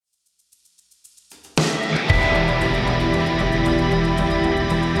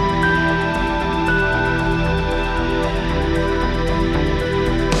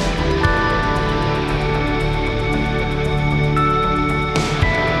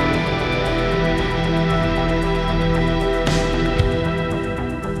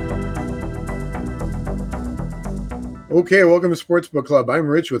Okay, welcome to Sports Book Club. I'm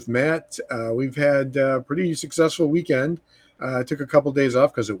Rich with Matt. We've had a pretty successful weekend. Took a couple days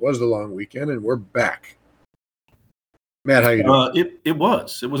off because it was the long weekend, and we're back. Matt, how you doing? It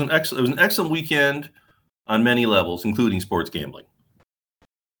was an excellent weekend on many levels, including sports gambling.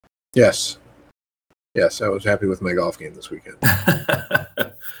 Yes, I was happy with my golf game this weekend.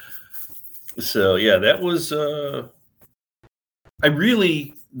 So yeah, that was.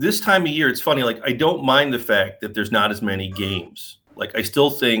 This time of year, it's funny. Like, I don't mind the fact that there's not as many games. Like, I still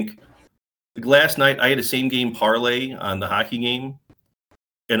think, like, last night I had a same game parlay on the hockey game,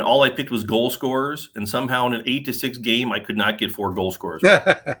 and all I picked was goal scorers. And somehow in an 8-6 game, I could not get 4 goal scorers.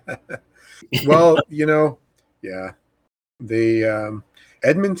 Well, yeah,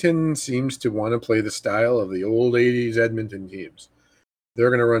 Edmonton seems to want to play the style of the old '80s Edmonton teams. They're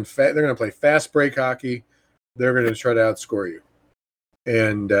going to run They're going to play fast break hockey. They're going to try to outscore you.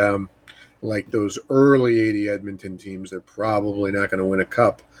 And like those early '80 Edmonton teams, they're probably not going to win a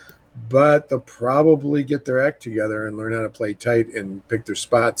cup, but they'll probably get their act together and learn how to play tight and pick their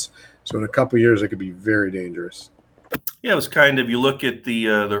spots. So in a couple of years, it could be very dangerous. Yeah, it was kind of, you look at the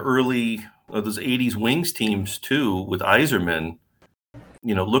early those '80s Wings teams too with Yzerman.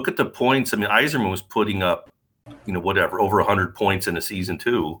 Look at the points. I mean, Yzerman was putting up, over 100 points in a season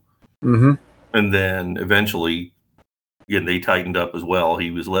too, and then eventually. Again, they tightened up as well.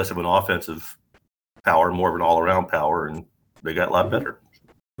 He was less of an offensive power, more of an all-around power, and they got a lot better.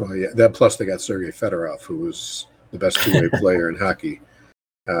 Well, yeah, that plus they got Sergei Fedorov, who was the best two-way player in hockey,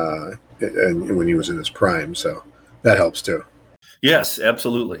 and when he was in his prime, so that helps too. Yes,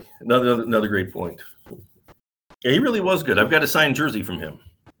 absolutely. Another great point. Yeah, he really was good. I've got a signed jersey from him.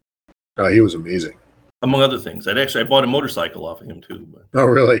 Oh, he was amazing. Among other things, I bought a motorcycle off of him too. But. Oh,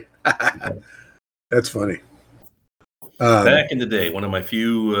 really? That's funny. Back in the day, one of my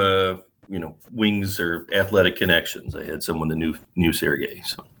few, Wings or athletic connections. I had someone that knew Sergei.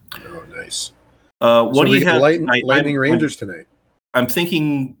 So. Oh, nice. What do you have? Lightning Rangers tonight. I'm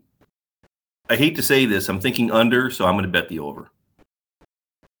thinking. I hate to say this. I'm thinking under, so I'm going to bet the over.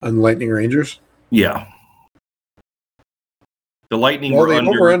 On Lightning Rangers? Yeah. The Lightning were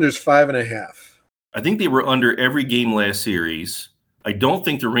under. Over-under is 5.5. I think they were under every game last series. I don't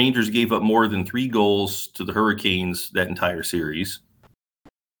think the Rangers gave up more than 3 goals to the Hurricanes that entire series.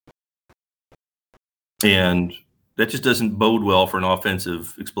 And that just doesn't bode well for an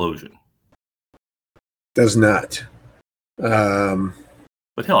offensive explosion. Does not.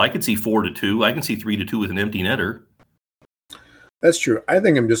 But hell, I could see 4-2. I can see 3-2 with an empty netter. That's true. I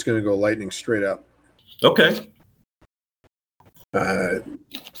think I'm just going to go Lightning straight up. Okay. And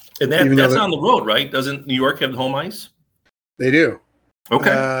that's on the road, right? Doesn't New York have the home ice? They do.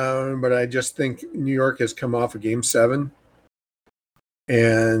 Okay. But I just think New York has come off of Game 7.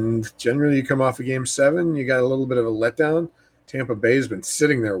 And generally you come off of Game 7, you got a little bit of a letdown. Tampa Bay's been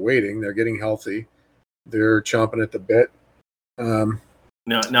sitting there waiting. They're getting healthy. They're chomping at the bit. Now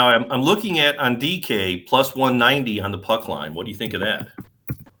I'm looking at on DK plus 190 on the puck line. What do you think of that?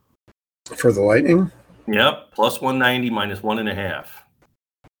 For the Lightning? Yep, plus 190 minus 1.5.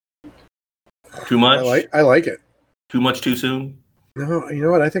 Too much? I like it. Too much too soon? No, you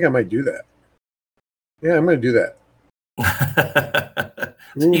know what? I think I might do that. Yeah, I'm going to do that.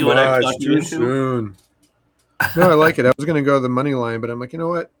 Too soon. No, I like it. I was going to go the money line, but I'm like, you know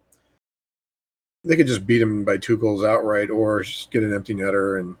what? They could just beat them by 2 goals outright or just get an empty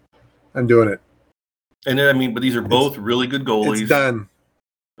netter, and I'm doing it. And then, but these are both really good goalies. It's done.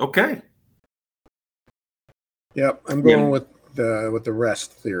 Okay. Yep, I'm going with the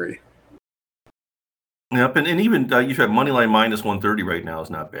rest theory. Yep, and even you have money line minus 130 right now is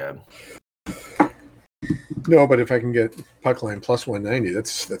not bad. No, but if I can get puck line plus 190,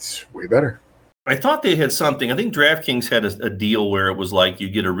 that's way better. I thought they had something. I think DraftKings had a deal where it was like you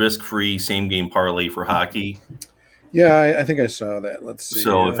get a risk-free same-game parlay for hockey. Yeah, I think I saw that. Let's see.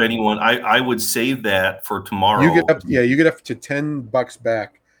 So if anyone, I would save that for tomorrow. You get up to $10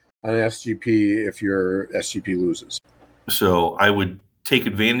 back on SGP if your SGP loses. So I would take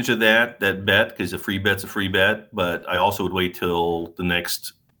advantage of that bet, because a free bet's a free bet. But I also would wait till the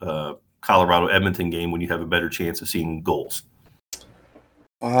next Colorado Edmonton game when you have a better chance of seeing goals.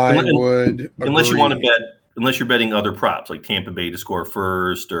 Unless you want to bet, unless you're betting other props like Tampa Bay to score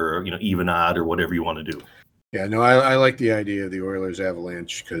first, or even odd, or whatever you want to do. Yeah, no, I like the idea of the Oilers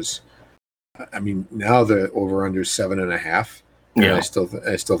Avalanche because, now the over under 7.5. Yeah,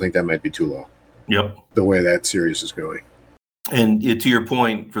 I still think that might be too low. Yep, the way that series is going. And to your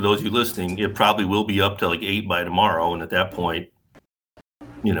point, for those of you listening, it probably will be up to like 8 by tomorrow, and at that point,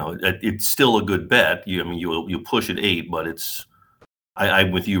 it's still a good bet. You'll push at 8, but it's.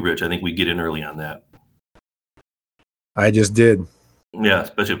 I'm with you, Rich. I think we get in early on that. I just did. Yeah,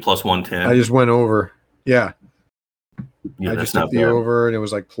 especially plus 110. I just went over. Yeah. Yeah, I that's just took not the bad. over, and it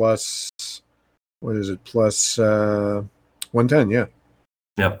was like plus, what is it? Plus 110, yeah.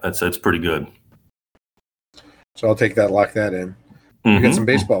 Yep, that's pretty good. So I'll take that, lock that in. You got some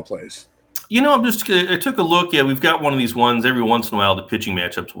baseball plays. You know, I took a look. Yeah, we've got one of these ones every once in a while. The pitching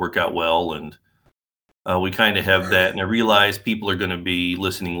matchups work out well, and we kind of have that. And I realize people are going to be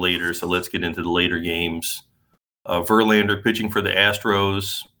listening later, so let's get into the later games. Verlander pitching for the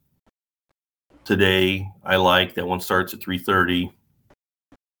Astros today. I like that one. Starts at 3:30,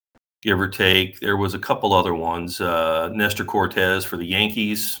 give or take. There was a couple other ones. Nestor Cortez for the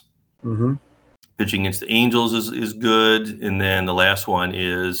Yankees. Mm-hmm. Pitching against the Angels is good. And then the last one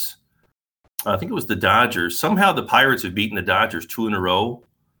is, I think it was the Dodgers. Somehow the Pirates have beaten the Dodgers 2 in a row.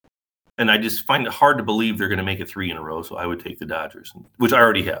 And I just find it hard to believe they're going to make it 3 in a row. So I would take the Dodgers, which I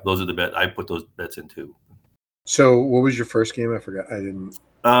already have. Those are the bet. I put those bets in too. So what was your first game? I forgot. I didn't.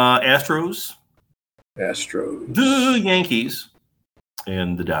 Astros. The Yankees.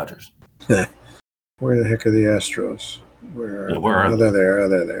 And the Dodgers. Where the heck are the Astros? Where are they? They're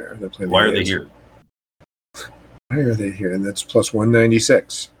there. They're playing. Why are they here? Why are they here? And that's plus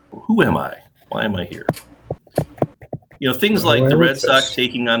 196. Who am I? Why am I here? You know, things like the Red Sox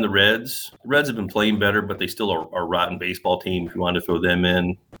taking on the Reds. The Reds have been playing better, but they still are a rotten baseball team. If you want to throw them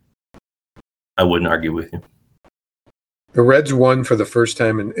in, I wouldn't argue with you. The Reds won for the first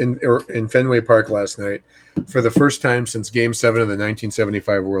time in Fenway Park last night, for the first time since Game 7 of the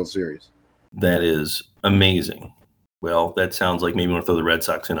 1975 World Series. That is amazing. Well, that sounds like maybe you want to throw the Red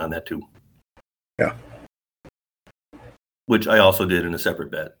Sox in on that too. Yeah. Which I also did in a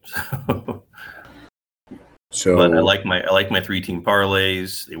separate bet. So, but I like my 3-team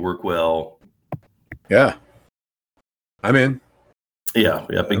parlays. They work well. Yeah. I'm in. Yeah,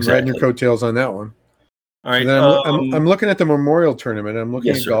 exactly. I'm riding your coattails on that one. All right. So then I'm looking at the Memorial Tournament. I'm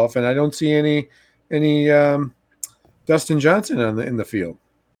looking at golf, and I don't see any Dustin Johnson in the field.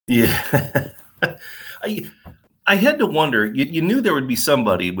 Yeah. I had to wonder. You knew there would be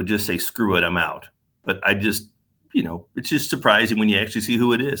somebody who would just say, "Screw it, I'm out." But I just, it's just surprising when you actually see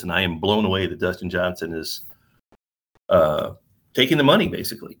who it is, and I am blown away that Dustin Johnson is taking the money.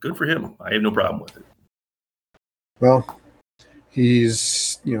 Basically, good for him. I have no problem with it. Well,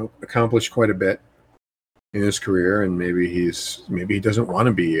 he's accomplished quite a bit in his career, and maybe he doesn't want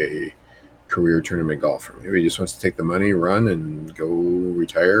to be a career tournament golfer. Maybe he just wants to take the money, run, and go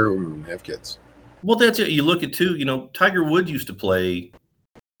retire and have kids. Well, that's it. You look at too. Tiger Woods used to play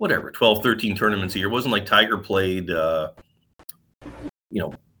 12, 13 tournaments a year. It wasn't like Tiger played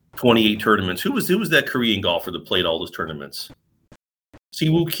 28 tournaments. Who was that Korean golfer that played all those tournaments?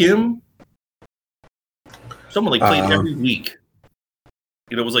 Siwoo Kim? Someone played every week.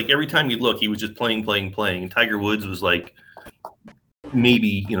 It was like every time you look, he was just playing. And Tiger Woods was like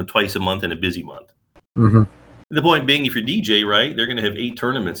maybe, twice a month in a busy month. Mm-hmm. The point being, if you're DJ, right, they're going to have 8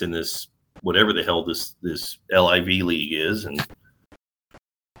 tournaments in this, whatever the hell this LIV league is, and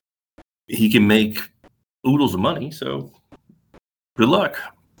he can make oodles of money. So good luck.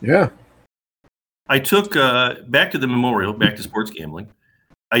 Yeah. I took back to the Memorial, back to sports gambling.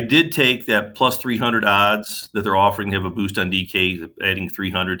 I did take that plus 300 odds that they're offering to have a boost on DK, adding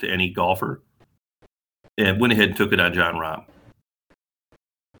 300 to any golfer, and went ahead and took it on John Rahm.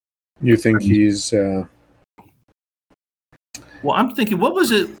 You think he's? Well, I'm thinking, what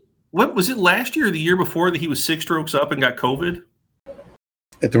was it? What was it last year or the year before that he was 6 strokes up and got COVID?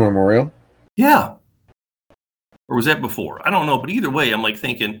 At the Memorial? Yeah. Or was that before? I don't know, but either way, I'm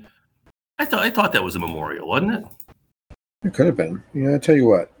thinking, I thought that was a Memorial, wasn't it? It could have been. I tell you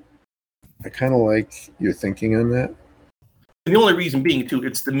what, I kind of like your thinking on that. And the only reason being too,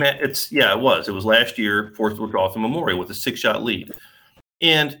 it was. It was last year, fourth off the Memorial with a 6-shot lead,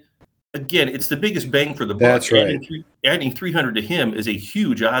 and again, it's the biggest bang for the buck. That's right. Adding 300 to him is a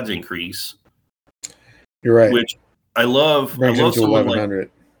huge odds increase. You're right. Which I love. Brings I love him to 1,100.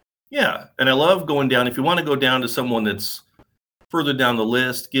 Yeah, and I love going down. If you want to go down to someone that's further down the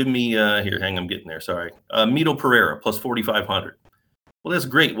list, give me I'm getting there. Sorry, Mito Pereira plus 4,500. Well, that's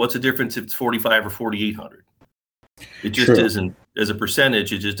great. What's the difference if it's 4,500 or 4,800? It just isn't, as a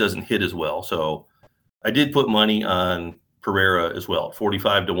percentage. It just doesn't hit as well. So I did put money on Pereira as well,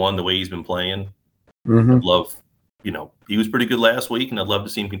 45 to 1. The way he's been playing, mm-hmm. I'd love. He was pretty good last week, and I'd love to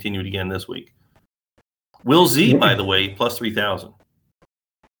see him continue it again this week. Will Z, by the way, plus 3,000.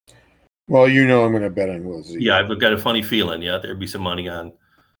 Well, I'm going to bet on Will Z. Yeah, I've got a funny feeling. Yeah, there'd be some money on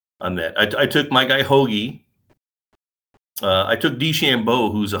that. I took my guy Hoagie. I took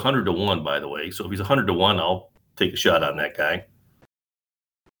DeChambeau, who's 100 to 1, by the way. So if he's 100 to 1, I'll take a shot on that guy.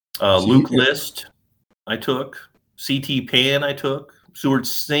 Luke List, I took CT Pan I took. Seward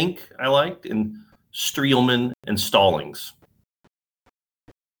Sink I liked. And Streelman and Stallings.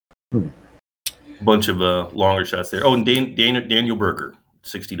 A bunch of longer shots there. Oh, and Daniel Berger,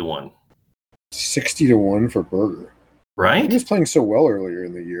 60-1. 60-1 for Berger. Right? He was playing so well earlier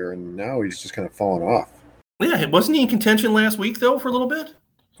in the year, and now he's just kind of fallen off. Yeah, wasn't he in contention last week, though, for a little bit?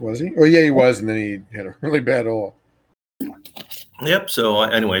 Was he? Oh, yeah, he was, and then he had a really bad hole. Yep, so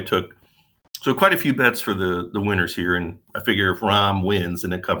anyway, I took quite a few bets for the winners here, and I figure if Rom wins,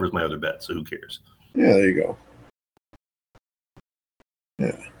 then it covers my other bet, so who cares? Yeah, there you go.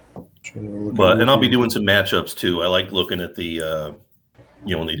 Yeah. And I'll be doing some matchups, too. I like looking at the,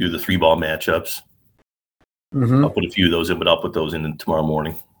 when they do the 3-ball matchups. Mm-hmm. I'll put a few of those in, but I'll put those in tomorrow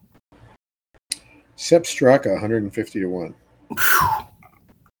morning. Sepp Straka, 150-1.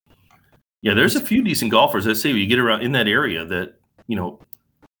 Yeah, there's a few decent golfers. Let's say you get around in that area that,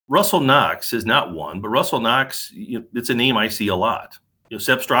 Russell Knox is not one, but Russell Knox, it's a name I see a lot.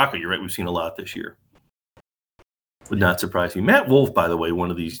 Sepp Straka, you're right, we've seen a lot this year. Would not surprise me. Matt Wolff, by the way,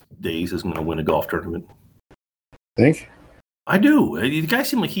 one of these days is going to win a golf tournament. Think? I do. The guy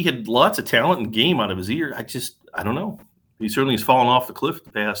seemed like he had lots of talent and game out of his ear. I don't know. He certainly has fallen off the cliff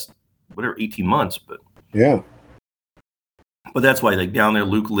the past, 18 months. But yeah. But that's why, down there,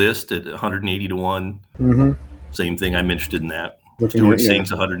 Luke List at 180-1. Mm-hmm. Same thing. I'm interested in that. Stuart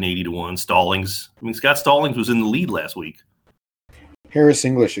Singh's 180-1. Stallings. Scott Stallings was in the lead last week. Harris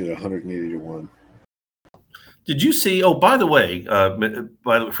English is 180-1. Did you see? Oh, by the way,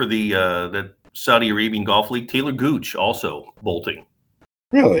 for the Saudi Arabian Golf League, Taylor Gooch also bolting.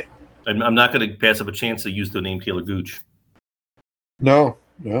 Really? I'm not going to pass up a chance to use the name Taylor Gooch. No.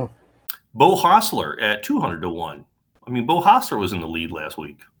 Bo Hostler at 200-1. Bo Hostler was in the lead last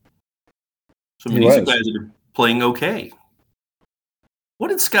week. So these are guys that are playing okay. What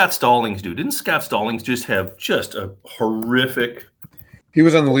did Scott Stallings do? Didn't Scott Stallings just have a horrific? He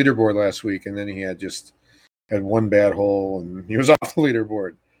was on the leaderboard last week, and then he had one bad hole, and he was off the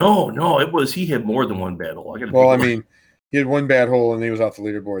leaderboard. No, it was he had more than one bad hole. He had one bad hole, and then he was off the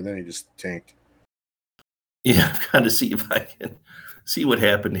leaderboard, and then he just tanked. Yeah, I'm trying to see if I can see what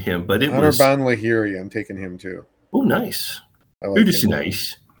happened to him, but it Hunter was Ban Lahiri. I'm taking him too. Oh, nice. I like him.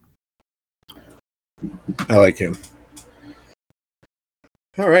 Nice. I like him.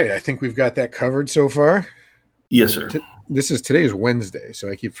 All right, I think we've got that covered so far. Yes, sir. Today's Wednesday, so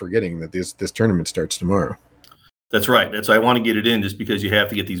I keep forgetting that this tournament starts tomorrow. That's right. That's why I want to get it in, just because you have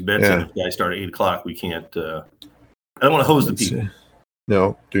to get these bets in. If guys start at 8:00, we can't. I don't want to hose the people.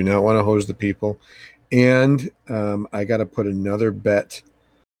 No, do not want to hose the people. And I got to put another bet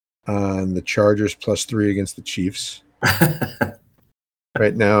on the Chargers +3 against the Chiefs.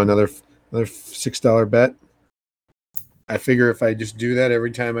 Right now, another $6 bet. I figure if I just do that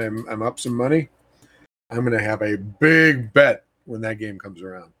every time I'm up some money, I'm going to have a big bet when that game comes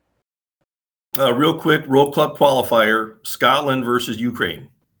around. Real quick, World Club qualifier, Scotland versus Ukraine.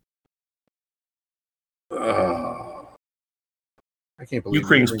 I can't believe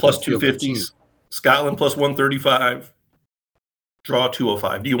Ukraine's +250, Scotland +135, draw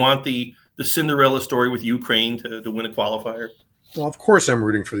 205. Do you want the Cinderella story with Ukraine to win a qualifier? Well, of course I'm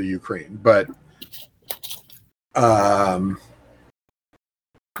rooting for the Ukraine, but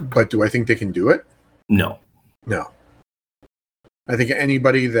do I think they can do it? No. I think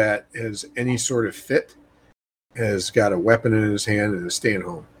anybody that has any sort of fit has got a weapon in his hand and is staying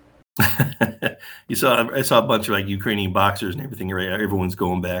home. I saw a bunch of Ukrainian boxers and everything. Right, everyone's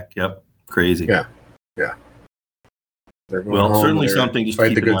going back. Yep, crazy. Yeah. They're going home. Certainly something. Just fight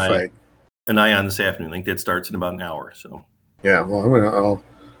keep the good fight. An eye on this afternoon. I think that starts in about an hour. So. Yeah. Well,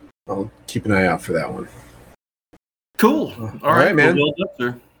 I'll keep an eye out for that one. Cool. All right, man. Well done,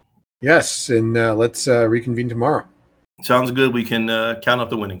 sir. Yes, and let's reconvene tomorrow. Sounds good. We can count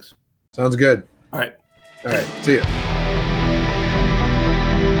up the winnings. Sounds good. All right. See ya.